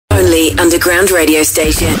only underground radio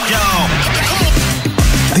station.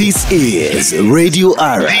 This is Radio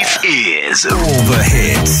RFM. This is all the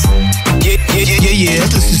hits. Yeah.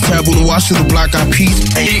 This is Taboo to watch the Black Eyed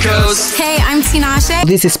Peas. Hey, I'm Tinashe.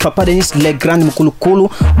 This is Papa Dennis Le Grand Mkulukulu,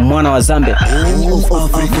 mwana wa Zambia.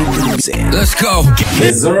 Let's go.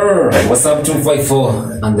 Yes, sir. What's up,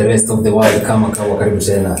 254 and the rest of the world? Karibu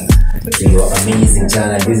tena to your amazing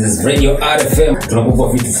channel. This is Radio RFM.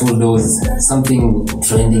 Tunakupa vitu full dose, something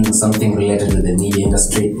trending, something related to the media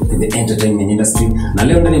industry, to the entertainment industry. Na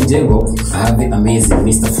leo ndani mjengo, I have the amazing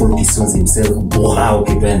Mr. Full Pistons himself, Boha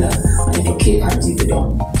ukipenda, anaitwa KRG the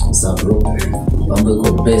Don. What's up, bro? Mambo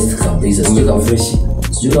iko best kabisa. Sijui kama fresh.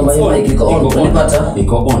 Sijui kama hiyo mic iko on. Unanipata?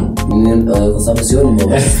 Iko on. Kwa sababu sioni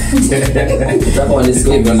mama. Nataka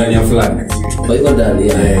wanisikie ndani ya flag. Kwa hiyo ndani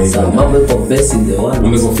ya. Sawa, mambo iko best in the world.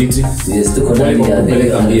 Mambo iko fiti. Yes, tuko ndani ya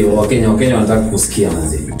ndio. Wakenya wanataka kusikia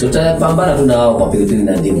manzi. Tutapambana tu na wao kwa pilipili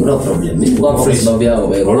na ndimu, no problem. Mimi kwa sababu yao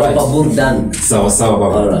kwa burdan. Sawa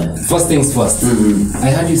baba. First things first.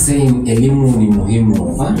 I heard you saying elimu ni muhimu.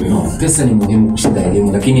 No, pesa ni muhimu kushinda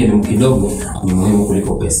elimu, lakini elimu kidogo ni muhimu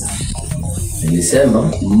kuliko pesa.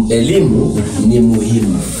 Nilisema elimu ni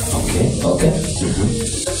muhimu. Okay.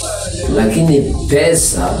 Lakini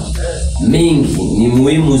pesa mingi ni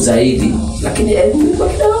muhimu zaidi, lakini elimu ni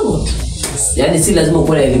kidogo. Yani si lazima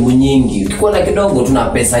uwe na elimu nyingi. Ukikuwa na kidogo tuna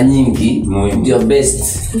pesa nyingi ndio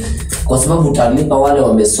best. Kwa sababu utalipa wale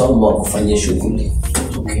wamesoma kufanya shughuli.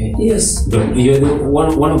 Okay. Yes. You're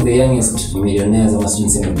one of the youngest millionaires, or must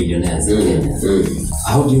say billionaires in Kenya.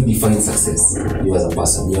 How do you define success? You as a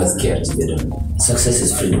person, you as KRG the Don. Success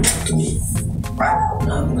is freedom to me.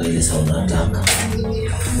 Na mgaile sawa unataka.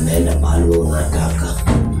 Unaenda pale unataka.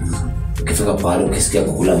 Ukifika pale ukisikia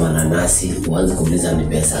kukula mananasi, uanze kuuliza ni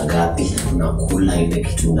pesa ngapi, unakula ile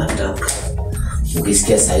kitu unataka.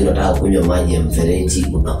 Ukisikia sasa unataka kunywa maji ya mfereji,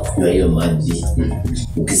 unakunywa hiyo maji.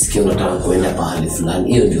 Ukisikia unataka kwenda pahali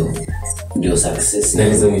fulani, hiyo ndio success.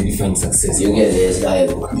 That is how you define success. You get it?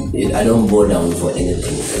 I don't bow down for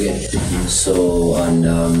anything. Okay? So and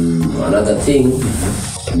another thing,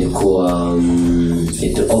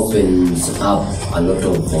 it opens up a lot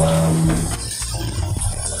of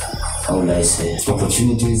how would I say?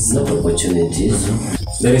 Opportunities. Not opportunities.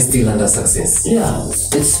 That is still under success. Yeah,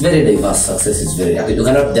 it's very diverse. Success is very. You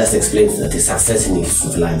cannot just explain that it's success in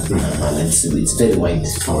its life. It's very wide.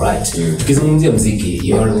 Alright. Kizungumzia muziki,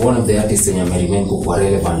 you are one of the artists in America who are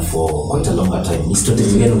relevant for quite a longer time. Ni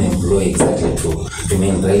strategy gani una employ exactly to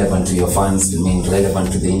remain relevant to your fans, remain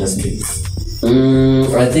relevant to the industry?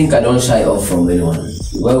 I think I don't shy off from anyone.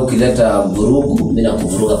 Wewe ukileta vurugu, mimi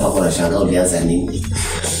nakuvuruga pako na shanga ulianza nini?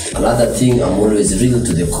 Another thing, I'm always real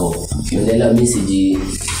to the core. Unaelewa message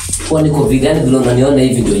kwa niko vigani vile unaniona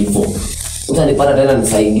hivi ndio hivyo. Utanipata tena ni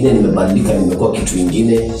saa nyingine nimebadilika, nimekuwa kitu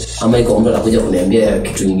kingine, ama iko mtu anakuja kuniambia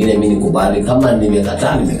kitu kingine mimi nikubali. Kama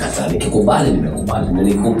nimekataa, nikikubali, nimekubali. Na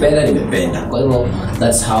nikupenda, nimependa. Kwa hivyo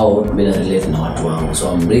that's how mimi relate na watu wangu.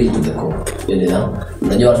 So I'm real to the core.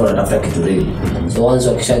 Unajua watu wanatafuta kitu real. So once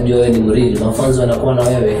wakishajua wewe ni real, mafans wanakuwa na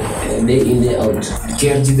wewe day in day out.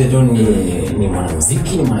 KRG the Don ni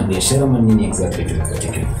mwanamuziki, ni mwanabiashara, ama nini exactly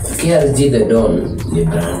katika? KRG the Don ni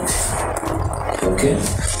brand. Okay?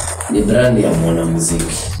 Ni brand ya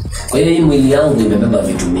mwanamuziki. Kwa hiyo hii mwili yangu imebeba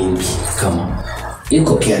vitu mingi. Kama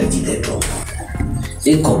iko KRG the Don,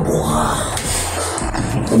 iko Boha,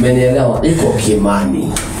 umenielewa, iko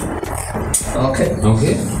Kimani. Okay.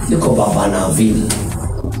 Iko Baba Navili,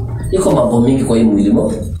 iko mambo mingi kwa hii mwili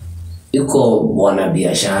moja. Iko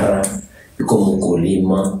mwanabiashara, iko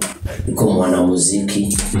mkulima, iko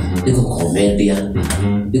mwanamuziki, iko comedian,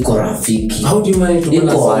 iko rafiki. How do you manage to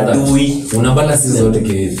balance iko adui? Una balance zote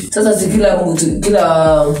kivipi? Sasa si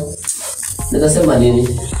kila nikasema nini?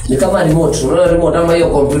 Ni kama remote. Unaona remote ama hiyo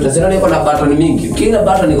computer, sio iko na button mingi. Kila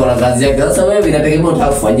button iko na kazi yake. Sasa wewe inategemea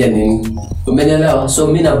unataka kufanya nini. Umenielewa? So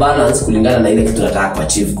mimi na balance kulingana na ile kitu nataka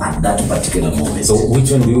kuachieve at that particular moment. So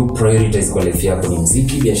which one do you prioritize kwa life yako? Ni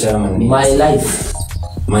muziki, biashara, ama nini? My life.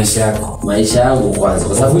 Maisha yangu kwanza.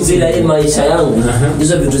 Kwa sababu bila hii maisha yangu,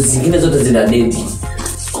 hizo vitu zingine zote zina date.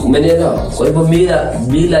 Umenielewa? Kwa hivyo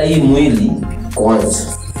bila hii mwili kwanza,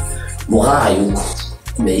 Boha yuko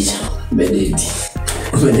maisha medeti.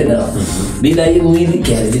 Umenielewa? Bila hii mwili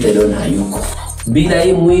KRG the Don hayuko. Bila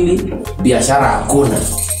hii mwili biashara hakuna.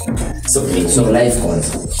 So life kwanza.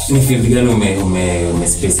 Ni field gani ume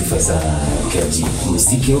specify sana KRG?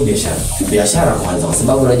 Muziki au biashara? Biashara kwanza, kwa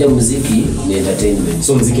sababu unajua muziki ni entertainment.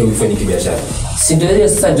 So muziki haufanyi kibiashara. Si ndio ile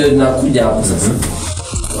sasa ndio inakuja hapo sasa.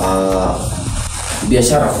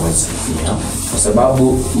 Biashara kwanza. Kwa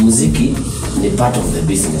sababu muziki ni part of the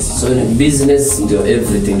business. So in business ndio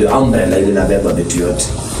everything, ndio umbrella ile inabeba vitu yote.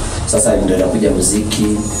 Sasa ndio inakuja muziki,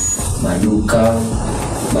 maduka,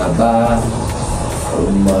 mabaa,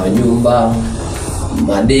 manyumba,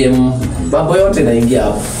 madem, mambo yote naingia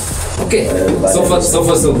hapo. Okay. So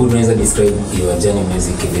far so good. Unaweza describe your journey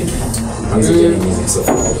music vipi? How's your journey music so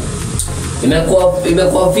far?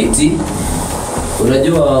 Imekuwa fiti.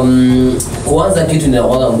 Unajua kuanza kitu ni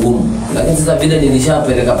inakuwa ngumu. Lakini sasa vile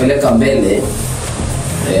nilishapeleka mbele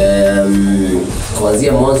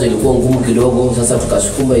kuanzia mwanzo ilikuwa ngumu kidogo, sasa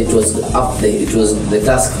tukasukuma, it was the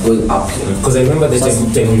task going up. Because I remember the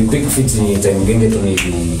time we quick fit ni time genge tu ni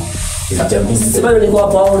jamii. Sasa nilikuwa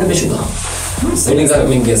hapo au nimeshuka.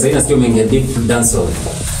 Sasa sio mengi deep dancehall.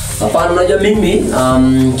 Hapana, unajua mimi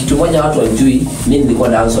kitu moja watu wajui, mimi nilikuwa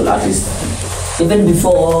dancehall artist. Even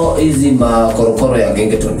before hizi makorokoro ya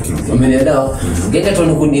gengeton. Umeelewa?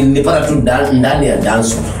 Gengeton nilipata tu ndani ya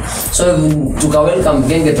dancehall. So tuka welcome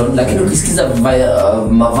gengeton, lakini ukisikiza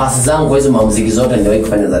mavazi zangu hizo muziki zote ndio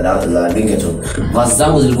kufanya za gengeton. Mavazi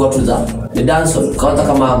zangu zilikuwa tu za dancehall. Kaota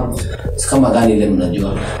kama gani ile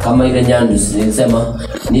mnajua? Kama ile Nyandus nilisema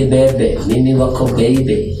ni bebe, nini wako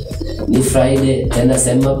baby. Ni Friday tena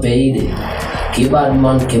sema payday.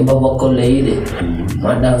 Kibadman kimba wako lady.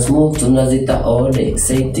 Madam smooth tunazita all day.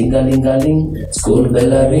 Say tingalingaling, school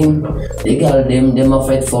bell ring. The girl them a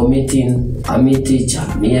fight for meeting. I'm a teacher,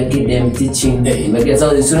 me a kid them teaching. Imegea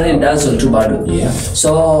sawa ni dance tu bado. Yeah.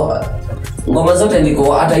 So ngoma zote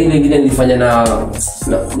niko hata ile nyingine nilifanya na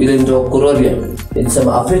ile ndio Kuroria.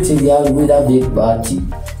 Nilisema a pretty girl with a big body.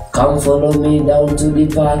 Come follow me down to the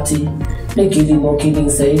party. Killing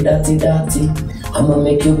say dirty. I'ma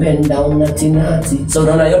make you bend down natty. So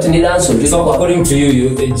unaona yote ni dance. So according to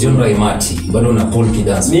you genre imati bado una polki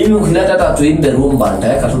dance. Mimi ukileta hata tuimbe rumba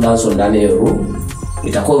nitaweka tu dance ndani ya room.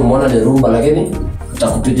 Itakuwa umeona ni rumba lakini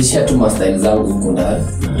utakupitishia tu style zangu huko ndani.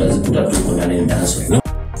 Utazikuta tu huko ndani ya dance.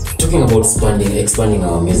 Talking about expanding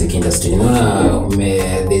our music industry,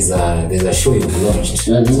 there's a show you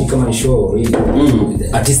launched. Come on show really.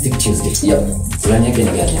 Artistic Tuesday. Yeah. Plan yake ni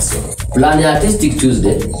gani sio? Plan ya Artistic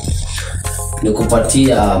Tuesday ni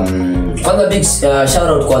kupatia kwanza big shout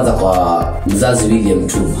out kwanza kwa mzazi William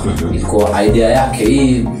tu. Ilikuwa idea yake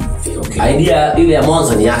hii. Okay. Idea ile ya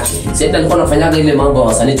mwanzo ni yake. Sasa alikuwa anafanyaga ile mambo ya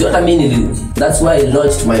wasanii tu. Hata mimi that's why I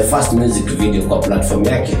launched my first music video kwa platform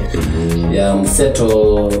yake. Ya mseto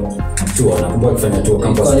tu anakumbuka kufanya tu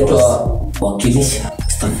campus wakilisha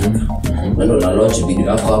ndio na launch video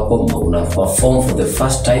yako hapo, una perform for the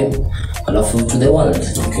first time alafu to the world.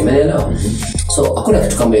 Umeelewa? So hakuna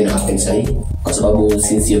kitu kama ina happen sahi kwa sababu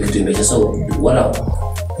since hiyo kitu imesha. So wala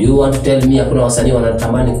you want to tell me hakuna wasanii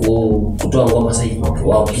wanatamani kutoa ngoma sahi?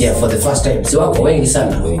 Wow, yeah, for the first time. Si wako wengi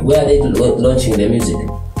sana. Where they launching the music?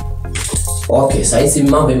 Okay, sahi si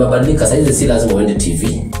mambo imebadilika. Sahi si lazima uende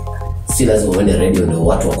TV. Si lazima uende radio ndio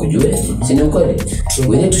watu wakujue. Si ni ukweli?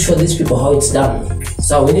 We need to show these people how it's done.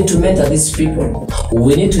 So we need to mentor these people.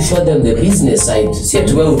 We need to show them the business side. Si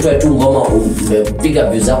ati wewe utoe tu ngoma umepiga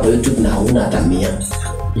views hapo YouTube na hauna hata 100.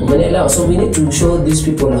 Umeelewa? So we need to show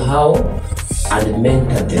these people how and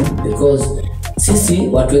mentor them because sisi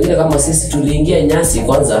watu wengine kama sisi tuliingia nyasi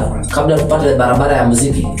kwanza kabla tupate barabara ya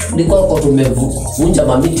muziki. Tulikuwa kwa tumevunja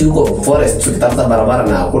mamiti huko forest tukitafuta barabara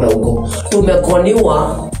na hakuna huko.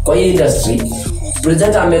 Tumekoniwa kwa hii industry.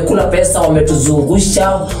 President amekula pesa,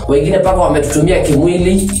 wametuzungusha, wengine paka wametutumia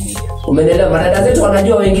kimwili. Umeelewa? Madada zetu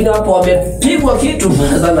wanajua wengine hapo wamepigwa kitu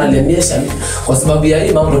sana alionyesha kwa sababu ya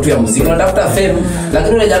hii mambo tu ya muziki. Unatafuta fame,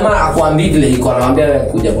 lakini yule jamaa akwambii vile iko anamwambia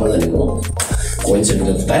kuja kwanza niko kuonyesha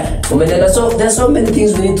vile tutaya. Umeelewa? So there's so many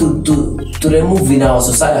things we need to remove in our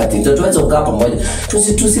society. Ndio tuweze kukaa pamoja.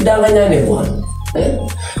 Tusidanganyane bwana.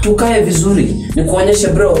 Tukae vizuri. Ni kuonyesha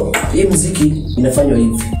bro, hii muziki inafanywa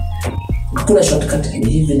hivi. Hakuna shortcut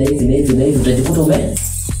ni hivi na hivi na hivi na hivi utajikuta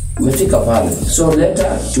umefika pale. So later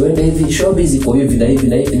tuende hivi showbiz iko hivi na hivi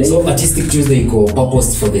na hivi na hivi. So Artistic Tuesday iko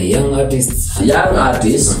purpose for the young artists. Young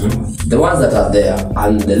artists, the ones that are there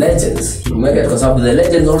and the legends. Because the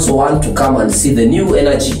legends also want to come and see the new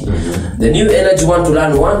energy. The new energy want to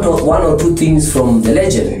learn one or two things from the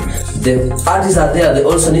legend. The artists are there, they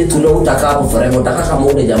also need to know utakapo forever. Utaka kama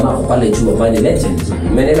ule jamaa kwa pale juu pale legend.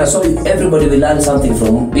 Menela, so everybody will learn something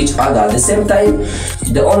from each other. At the same time,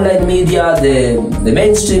 the online media, the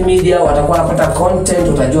mainstream media watakuwa wanapata content,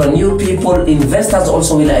 utajua new people, investors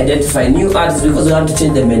also will identify new artists because we want to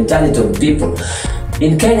change the mentality of people.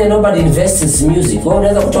 In Kenya nobody invests in music. Wewe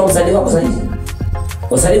unaweza kutoa msanii wako sahihi?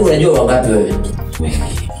 Wasanii unajua wangapi wewe?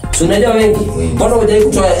 Tunajua wengi. Mbona hujai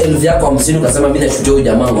kutoa 1000 yako 50 ukasema mimi nashuhudia huyu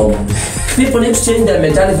jamaa ngoma? People need to change their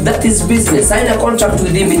mentality. That is business. Sign a contract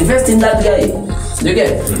with him. Invest in that guy. You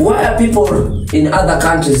get? Why are people in other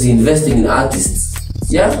countries investing in artists?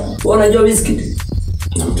 Yeah? Unajua Wizkid?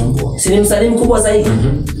 Si ni msanii mkubwa zaidi.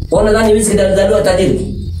 Wanadhani Wizkid alizaliwa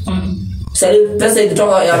tajiri? Sasa pesa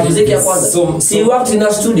ilitoka ya muziki ya kwanza. He worked in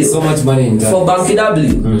a studio. So much money in that. For Banky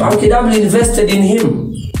W. Banky W invested in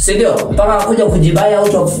him. Sindio? Mpaka akuja kujibuy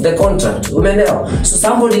out of the contract. Umeelewa? So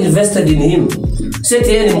somebody invested in him. Seti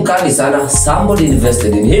yeye ni mkali sana. Somebody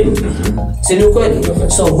invested in him. Si ni ukweli?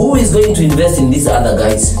 So who is going to invest in these other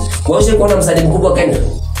guys? Kwa hiyo kuna msanii mkubwa Kenya.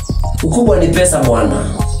 Ukubwa ni pesa bwana.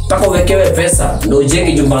 Mpaka uwekewe pesa ndio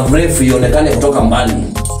ujenge jumba refu ionekane kutoka mbali.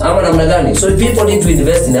 Ama namna gani? So people need to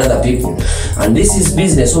invest in other people. And this is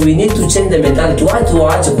business. So we need to change the mentality. Watu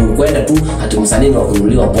waache kwenda tu ati msanii wa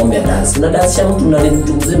kununuliwa pombe ya dance. Una dance mtu na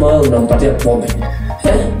mtu mzima wewe unampatia pombe.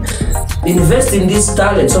 Invest in this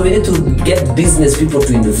talent. So we need to get business people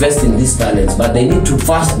to invest in these talents, but they need to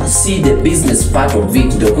first see the business part of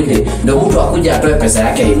it. Ndio mtu akuja atoe pesa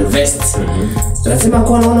yake invest. Tunasema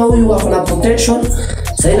kwa naona huyu ako na potential.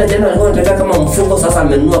 Sasa jana alikuwa anataka kama mfungo, sasa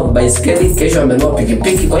amenunua baiskeli, kesho amenunua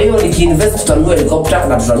pikipiki. Kwa hiyo nikiinvest tutanunua helicopter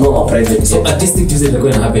na tutanunua private jet. So artistic Tuesday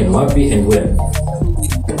itakuwa ina happen wapi and when?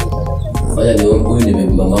 Ngoja ni huyu ni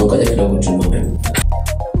mama wangu kaja kidogo tumbe.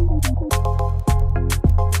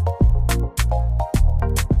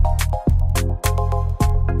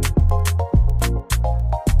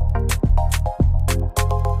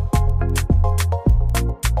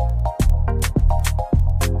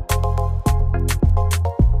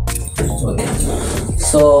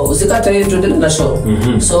 So usikate hiyo tuendelee na show.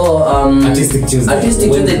 So artistic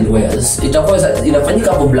Tuesday itakuwa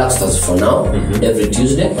inafanyika hapo Black Stars for now every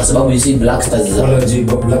Tuesday kwa sababu you see Black Stars is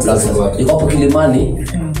iko hapo Kilimani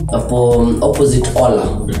hapo opposite Ola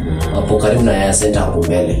hapo karibu na ya center hapo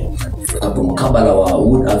mbele hapo mkabala wa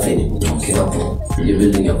Wood Avenue. Okay, hapo ile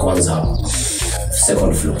building ya kwanza hapo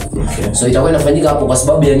second floor. Okay. So itakuwa inafanyika hapo kwa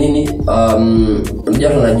sababu ya nini?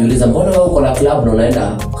 Mjana anajiuliza mbona wewe uko na club na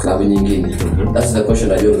unaenda club nyingine? That's the question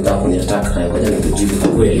that you want to attack na ngoja nikujibu kwa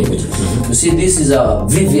kweli. You see, this is a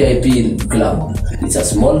VVIP club. It's a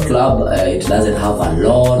small club. It doesn't have a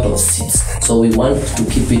lot of seats. So we want to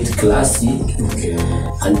keep it classy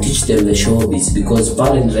and teach them the showbiz because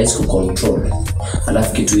parent rights to control.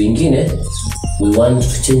 Alafu kitu kingine, we want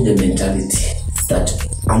to change the mentality that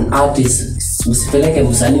an artist usipeleke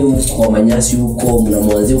msanii huko kwa manyasi huko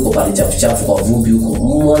mnamwanzia huko pale chafu kwa vumbi huko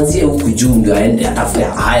mwanzie huko juu ndio aende atafute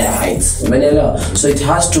higher heights. Umeelewa? So it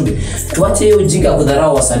has to be tuache hiyo ujinga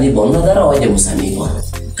kudharau wasanii bwana. Unadharau waje msanii bwana.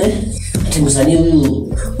 Ati msanii huyu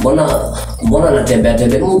mbona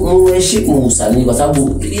anatembea muheshimu msanii kwa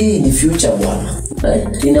sababu hii ni future bwana.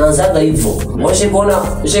 Inaanzaga hivyo.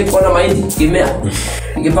 Ushaikuona mahindi kimea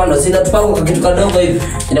ikipanda sina tupango kwa kitu kadogo hivi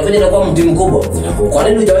inakuja inakuwa mti mkubwa. Kwa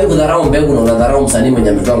nini hujawahi kudharau mbegu na unadharau msanii mwenye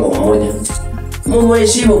ametoa ngoma moja?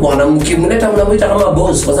 Mheshimu bwana, mkimleta mnamuita kama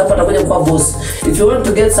boss kwa sababu atakuja kuwa boss. If you want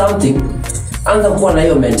to get something, anza kuwa na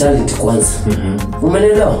hiyo mentality kwanza.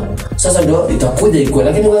 Umeelewa? Sasa ndio itakuja iko,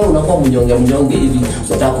 lakini wewe unakuwa mnyonge hivi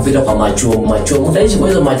unataka kupita kwa macho utaishi kwa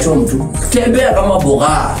hizo macho mtu. Tembea kama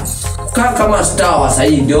boga. Kama star wa sasa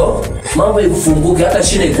ndio mambo ikufunguke hata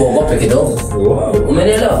shida ikuogope kidogo.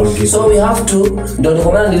 Umeelewa? So we have to ndio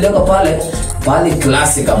kwa maana niliweka pale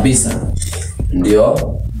classic kabisa. Ndio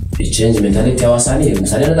change mentality ya wasanii.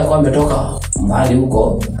 Msanii anaweza kuwa ametoka mahali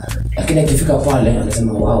huko lakini akifika pale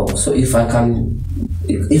anasema wow, so if I can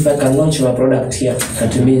launch my product here,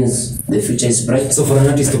 that means the future is bright. So for an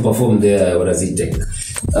artist to perform there, what does it take?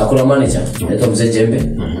 Kuna manager anaitwa Mzee Jembe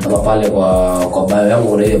kama pale kwa bio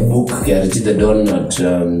yangu una book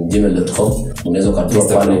krg@gmail.com. unaweza katoa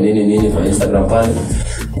pale nini kwa Instagram pale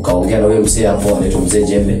ukaongea na wewe msee hapo anaitwa Mzee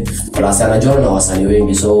Jembe plus anajua na wasanii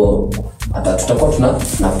wengi, so hata tutakuwa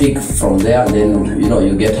na pick from there, then you know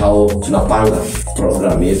you get how tunapanga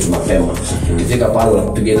program yetu mapema. Ukifika pale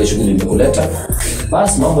unapiga ile shughuli nimekuleta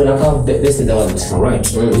basi mambo yanakaa best in the world.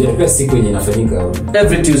 Alright. Ile siku yenye inafanyika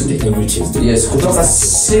every Tuesday. Yes, kutoka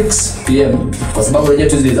 6 PM kwa sababu leo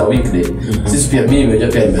Tuesday is a weekday. 6 PM mimi nimejua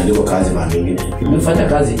pia nimeandika kazi mara nyingine. Nimefanya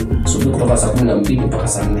kazi asubuhi kutoka saa 12 mpaka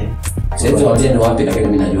saa 4. Sasa waje ni wapi lakini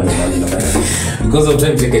mimi najua ni wapi nafanya. Because of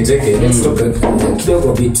time take let's talk kidogo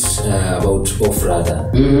a bit about off rather.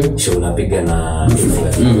 Show unapiga na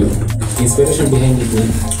inspiration behind it.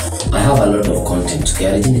 I have a lot of content.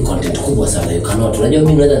 KRG ni content kubwa sana. You cannot. Unajua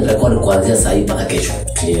mimi naweza record kuanzia saa hii mpaka kesho.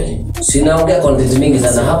 Clearly. Sinaongea content mingi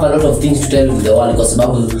sana. I have a lot of things to tell the world kwa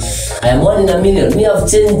sababu I am one in a million. Me have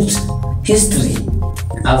changed history.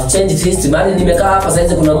 I've changed history. Bali nimekaa hapa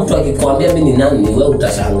sasa kuna mtu akikwambia mimi ni nani, wewe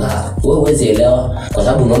utashangaa. Wewe huwezi elewa kwa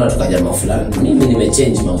sababu unaona tukajamaa fulani. Mimi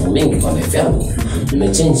nimechange mambo mengi kwa life yangu.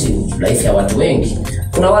 Nimechange life ya watu wengi.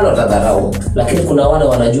 Kuna wale watadharau, lakini kuna wale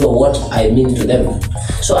wanajua what I mean to them.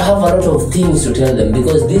 So I have a lot of things to tell them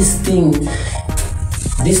because this thing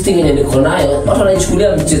this thing yenye niko nayo watu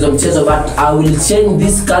wanaichukulia mchezo but I will change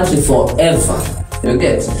this country forever. You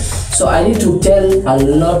get? So I need to tell a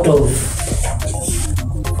lot of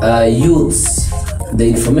youths the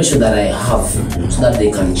information that I have so that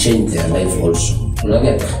they can change their life also.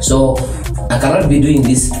 Okay? So I cannot be doing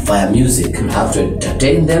this via music. I have to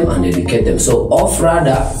entertain them and educate them. So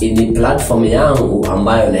off-radar in the platform yangu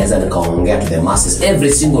ambayo naweza nikaongea to the masses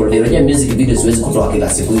every single day. Unajua music videos siwezi kutoa kila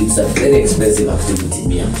siku. It's a very expensive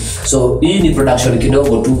activity. Yeah. So hii ni production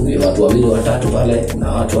kidogo tu, watu wawili watatu pale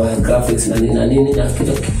na watu wa graphics na nini na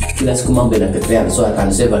kila siku mambo yanapepea. So I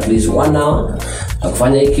can save at least 1 hour.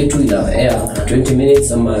 Akufanya hii kitu ina air 20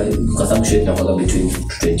 minutes ama kwa sababu shit na kwa between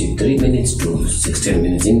 23 minutes to 16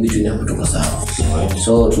 minutes in between hapo tuko sawa.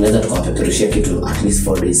 So tunaweza tukawapeperushia kitu at least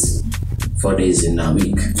 4 days in a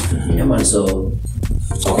week. Yeah man, so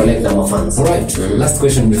connect na fans. Alright. Last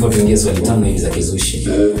question before tuingie swali tano hivi za kizushi.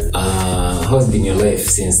 How's been your life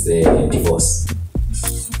since the divorce?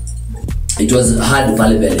 It was hard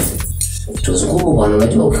pale mbele. It was ngumu bwana,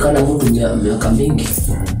 unajua ukikana mtu miaka mingi.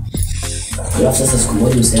 Alafu sasa siku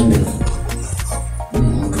moja useme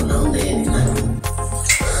mtu anaongea ni nani?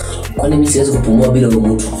 Kwani mimi siwezi kupumua bila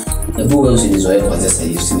mtu? Hebu wewe usinizoee kwanza sasa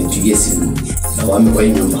hivi, usinipigie simu na wame kwa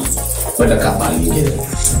nyumba. Kwenda kapali nyingine.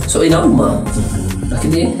 So inauma.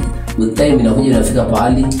 Lakini with time inakuja inafika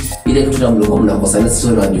pahali ile kitu mlikuwa mnakosana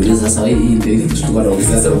sasa unajiuliza sasa hii ndio kitu tulikuwa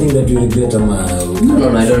tunaongea. Something that you regret ama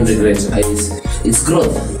no, I don't regret. It's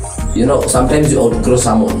growth. You know, sometimes you outgrow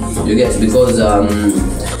someone. You get, because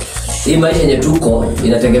hii maisha yenye tuko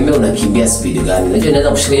inategemea unakimbia speed gani. Unajua inaweza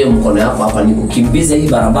kushika hiyo mkono yako hapa ni kukimbiza hii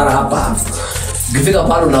barabara hapa. Ukifika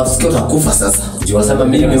pale unasikia utakufa sasa. Unasema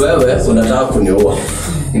mimi wewe unataka kuniua.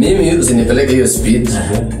 Mimi usinipeleke hiyo speed.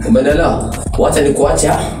 Umeelewa? Wacha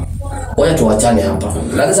nikuacha. Wacha tuachane hapa.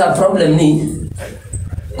 Lakini sasa problem ni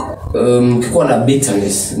kiko na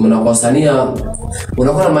bitterness. Mnakosania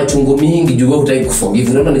unakuwa na machungu mingi juu wewe hutaki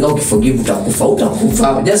kuforgive. Unaona nikao ukiforgive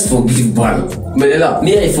utakufa. Just forgive bwana. Umeelewa?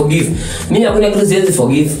 Mimi I forgive. Mimi hakuna kitu siwezi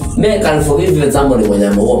forgive. Mimi I can forgive vile zambo ni mwenye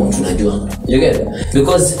mwa mtu najua. You get?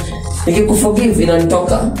 Because nikikuforgive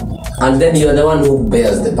inanitoka and then you are the one who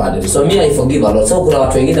bears the burden. So me I forgive a lot. So kuna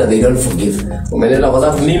watu wengine they don't forgive. Umeelewa? Kwa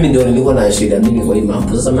sababu mimi ndio nilikuwa na shida mingi kwa hii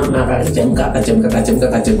mambo. Sasa mama akachemka. Akasema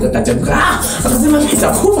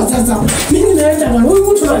nitakufa sasa. Mimi naenda na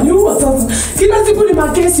huyu mtu ananiua sasa. Kila siku ni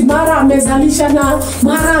makesi, mara amezalisha na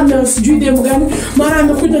mara amesijui demu gani, mara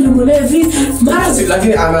amekuja ni mlevi, mara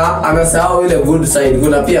lakini anasahau ile good side.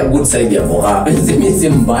 Kuna pia good side ya boha. Mimi si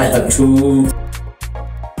mbaya tu.